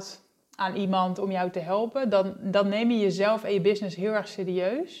betaalt aan iemand om jou te helpen, dan neem je jezelf en je business heel erg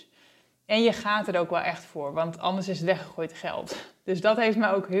serieus. En je gaat er ook wel echt voor, want anders is het weggegooid geld. Dus dat heeft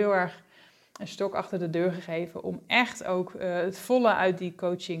me ook heel erg een stok achter de deur gegeven om echt ook het volle uit die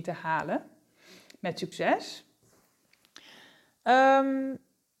coaching te halen. Met succes.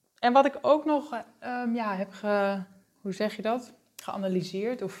 En wat ik ook nog heb hoe zeg je dat?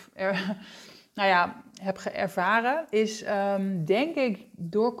 Geanalyseerd of heb ervaren, is denk ik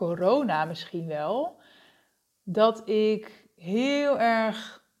door corona misschien wel, dat ik heel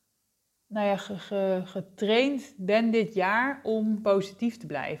erg getraind ben dit jaar om positief te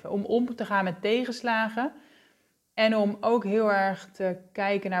blijven. Om te gaan met tegenslagen en om ook heel erg te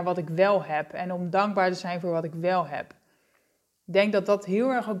kijken naar wat ik wel heb en om dankbaar te zijn voor wat ik wel heb. Ik denk dat dat heel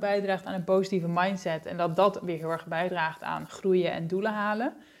erg ook bijdraagt aan een positieve mindset en dat dat weer heel erg bijdraagt aan groeien en doelen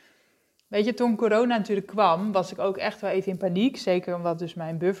halen. Weet je, toen corona natuurlijk kwam, was ik ook echt wel even in paniek. Zeker omdat dus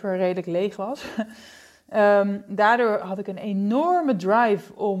mijn buffer redelijk leeg was. Daardoor had ik een enorme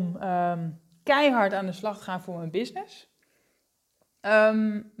drive om keihard aan de slag te gaan voor mijn business.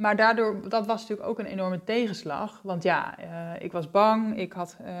 Maar dat was natuurlijk ook een enorme tegenslag. Want ik was bang, ik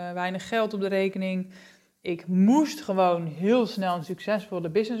had weinig geld op de rekening. Ik moest gewoon heel snel een succesvolle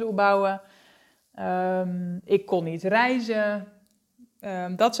business opbouwen. Ik kon niet reizen.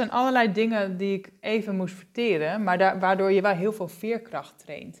 Dat zijn allerlei dingen die ik even moest verteren, maar waardoor je wel heel veel veerkracht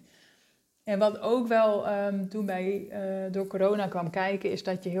traint. En wat ook wel toen door corona kwam kijken, is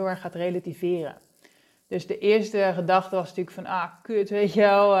dat je heel erg gaat relativeren. Dus de eerste gedachte was natuurlijk van, kut, weet je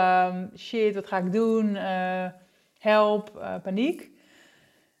wel, shit, wat ga ik doen, help, paniek.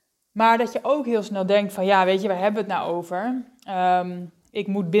 Maar dat je ook heel snel denkt van, weet je, waar hebben we het nou over? Ik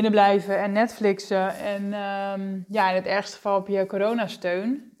moet binnenblijven en Netflixen en in het ergste geval heb je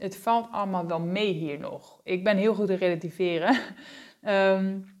coronasteun. Het valt allemaal wel mee hier nog. Ik ben heel goed in relativeren.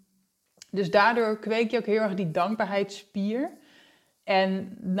 Dus daardoor kweek je ook heel erg die dankbaarheidsspier.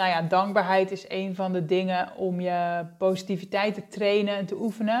 En dankbaarheid is een van de dingen om je positiviteit te trainen en te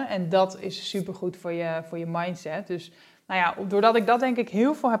oefenen. En dat is supergoed voor je mindset. Dus doordat ik dat denk ik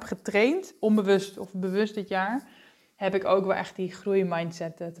heel veel heb getraind, onbewust of bewust dit jaar, heb ik ook wel echt die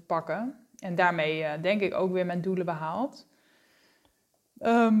groeimindset te pakken. En daarmee denk ik ook weer mijn doelen behaald.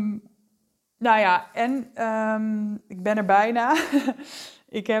 Ik ben er bijna.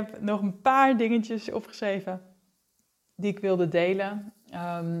 Ik heb nog een paar dingetjes opgeschreven die ik wilde delen.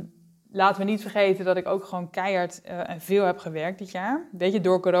 Laten we niet vergeten dat ik ook gewoon keihard en veel heb gewerkt dit jaar. Weet je,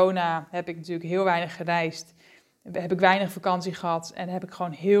 door corona heb ik natuurlijk heel weinig gereisd. Heb ik weinig vakantie gehad en heb ik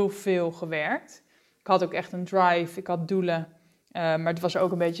gewoon heel veel gewerkt. Ik had ook echt een drive, ik had doelen. Maar het was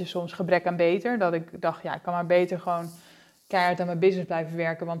ook een beetje soms gebrek aan beter. Dat ik dacht, ik kan maar beter gewoon keihard aan mijn business blijven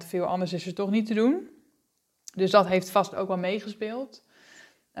werken. Want veel anders is er toch niet te doen. Dus dat heeft vast ook wel meegespeeld.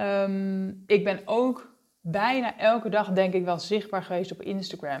 Ik ben ook bijna elke dag denk ik wel zichtbaar geweest op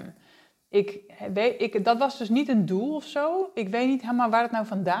Instagram. Dat was dus niet een doel of zo. Ik weet niet helemaal waar het nou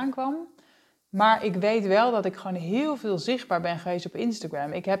vandaan kwam. Maar ik weet wel dat ik gewoon heel veel zichtbaar ben geweest op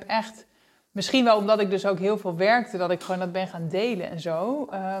Instagram. Ik heb echt, misschien wel omdat ik dus ook heel veel werkte, dat ik gewoon dat ben gaan delen en zo.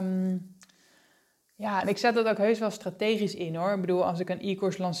 En ik zet dat ook heus wel strategisch in hoor. Ik bedoel, als ik een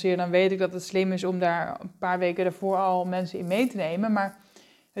e-course lanceer, dan weet ik dat het slim is om daar een paar weken ervoor al mensen in mee te nemen. Maar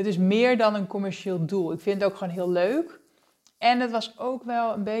het is meer dan een commercieel doel. Ik vind het ook gewoon heel leuk. En het was ook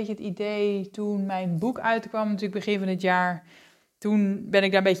wel een beetje het idee toen mijn boek uitkwam, natuurlijk begin van het jaar. Toen ben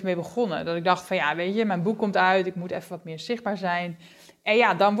ik daar een beetje mee begonnen. Dat ik dacht van weet je, mijn boek komt uit, ik moet even wat meer zichtbaar zijn.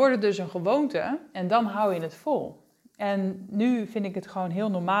 En dan wordt het dus een gewoonte en dan hou je het vol. En nu vind ik het gewoon heel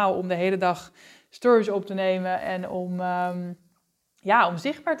normaal om de hele dag stories op te nemen en om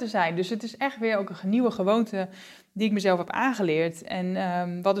zichtbaar te zijn. Dus het is echt weer ook een nieuwe gewoonte die ik mezelf heb aangeleerd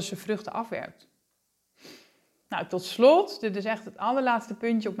en wat dus zijn vruchten afwerpt. Nou, tot slot, dit is echt het allerlaatste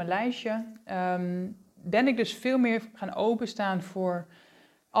puntje op mijn lijstje, ben ik dus veel meer gaan openstaan voor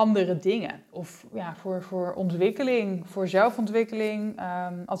andere dingen. Of voor ontwikkeling, voor zelfontwikkeling.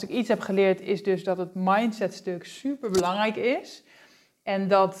 Als ik iets heb geleerd is dus dat het mindsetstuk super belangrijk is. En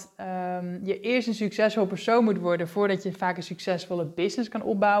dat je eerst een succesvol persoon moet worden voordat je vaak een succesvolle business kan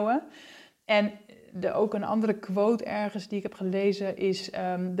opbouwen. En ook een andere quote ergens die ik heb gelezen is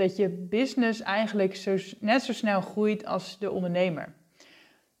dat je business eigenlijk net zo snel groeit als de ondernemer.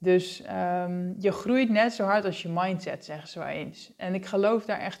 Dus je groeit net zo hard als je mindset, zeggen ze wel eens. En ik geloof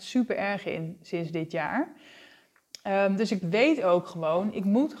daar echt super erg in sinds dit jaar. Dus ik weet ook gewoon, ik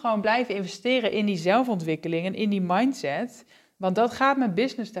moet gewoon blijven investeren in die zelfontwikkeling en in die mindset. Want dat gaat mijn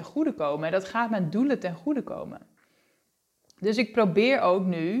business ten goede komen en dat gaat mijn doelen ten goede komen. Dus ik probeer ook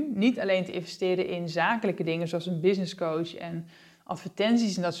nu niet alleen te investeren in zakelijke dingen zoals een business coach en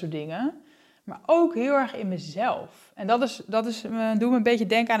advertenties en dat soort dingen. Maar ook heel erg in mezelf. En dat doet me een beetje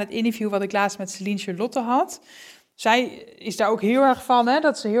denken aan het interview wat ik laatst met Celine Charlotte had. Zij is daar ook heel erg van, hè,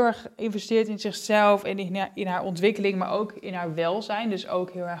 dat ze heel erg investeert in zichzelf en in haar ontwikkeling, maar ook in haar welzijn. Dus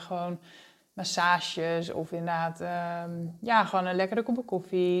ook heel erg gewoon massages of inderdaad gewoon een lekkere kop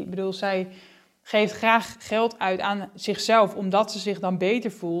koffie. Ik bedoel, zij geeft graag geld uit aan zichzelf, omdat ze zich dan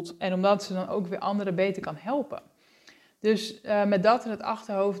beter voelt en omdat ze dan ook weer anderen beter kan helpen. Dus met dat in het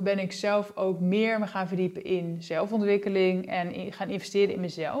achterhoofd ben ik zelf ook meer me gaan verdiepen in zelfontwikkeling en gaan investeren in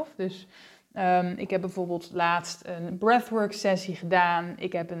mezelf. Dus ik heb bijvoorbeeld laatst een breathwork sessie gedaan.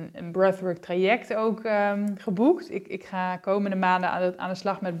 Ik heb een breathwork traject ook geboekt. Ik ga komende maanden aan de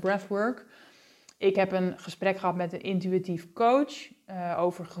slag met breathwork. Ik heb een gesprek gehad met een intuïtief coach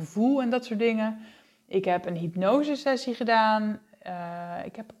over gevoel en dat soort dingen. Ik heb een hypnosesessie gedaan.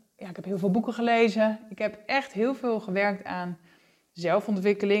 Ik heb heel veel boeken gelezen. Ik heb echt heel veel gewerkt aan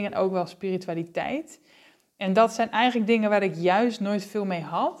zelfontwikkeling en ook wel spiritualiteit. En dat zijn eigenlijk dingen waar ik juist nooit veel mee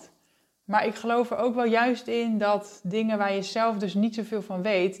had. Maar ik geloof er ook wel juist in dat dingen waar je zelf dus niet zoveel van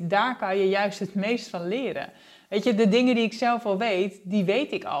weet, daar kan je juist het meest van leren. Weet je, de dingen die ik zelf al weet, die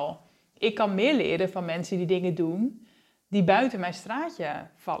weet ik al. Ik kan meer leren van mensen die dingen doen die buiten mijn straatje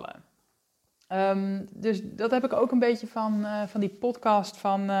vallen. Dus dat heb ik ook een beetje van die podcast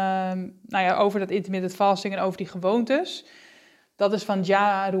over dat intermittent fasting en over die gewoontes. Dat is van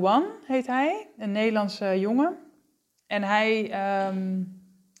Ja Ruan, heet hij, een Nederlandse jongen. En hij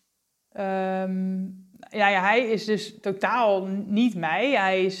is dus totaal niet mij.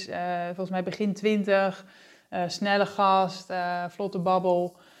 Hij is volgens mij begin 20, snelle gast, vlotte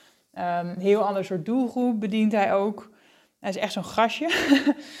babbel. Heel ander soort doelgroep bedient hij ook. Hij is echt zo'n gastje.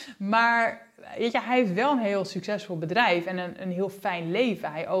 Maar weet je, hij heeft wel een heel succesvol bedrijf en een heel fijn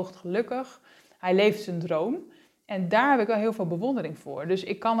leven. Hij oogt gelukkig. Hij leeft zijn droom. En daar heb ik wel heel veel bewondering voor. Dus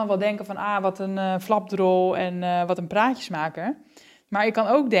ik kan dan wel denken van, wat een flapdrol en wat een praatjesmaker. Maar ik kan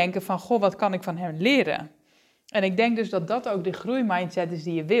ook denken van, goh, wat kan ik van hem leren? En ik denk dus dat dat ook de groeimindset is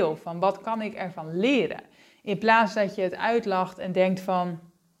die je wil. Van, wat kan ik ervan leren? In plaats dat je het uitlacht en denkt van,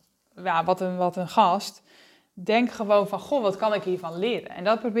 ja, wat een gast. Denk gewoon van, goh, wat kan ik hiervan leren? En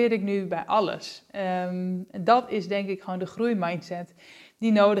dat probeer ik nu bij alles. Dat is denk ik gewoon de groeimindset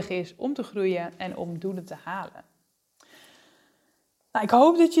die nodig is om te groeien en om doelen te halen. Nou, ik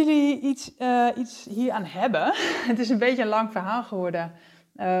hoop dat jullie iets hier aan hebben. Het is een beetje een lang verhaal geworden.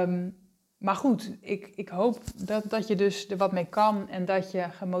 Maar goed, ik hoop dat je dus er wat mee kan en dat je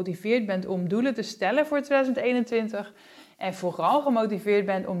gemotiveerd bent om doelen te stellen voor 2021. En vooral gemotiveerd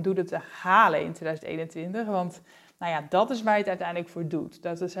bent om doelen te halen in 2021. Want dat is waar je het uiteindelijk voor doet.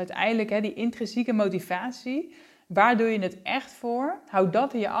 Dat is uiteindelijk die intrinsieke motivatie. Waar doe je het echt voor? Houd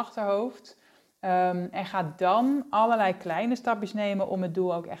dat in je achterhoofd. En ga dan allerlei kleine stapjes nemen om het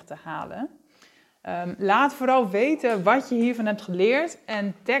doel ook echt te halen. Laat vooral weten wat je hiervan hebt geleerd.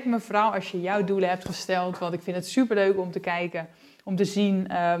 En tag me vooral als je jouw doelen hebt gesteld. Want ik vind het superleuk om te kijken. Om te zien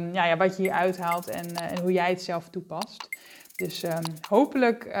wat je hier uithaalt en hoe jij het zelf toepast. Dus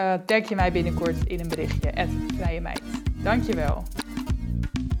hopelijk tag je mij binnenkort in een berichtje. @vrijemeid. Dankjewel.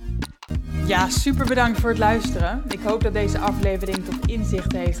 Ja, super bedankt voor het luisteren. Ik hoop dat deze aflevering tot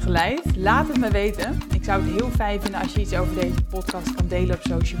inzichten heeft geleid. Laat het me weten. Ik zou het heel fijn vinden als je iets over deze podcast kan delen op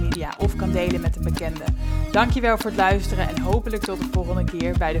social media of kan delen met een bekende. Dankjewel voor het luisteren en hopelijk tot de volgende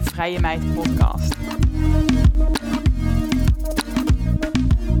keer bij de Vrije Meid podcast.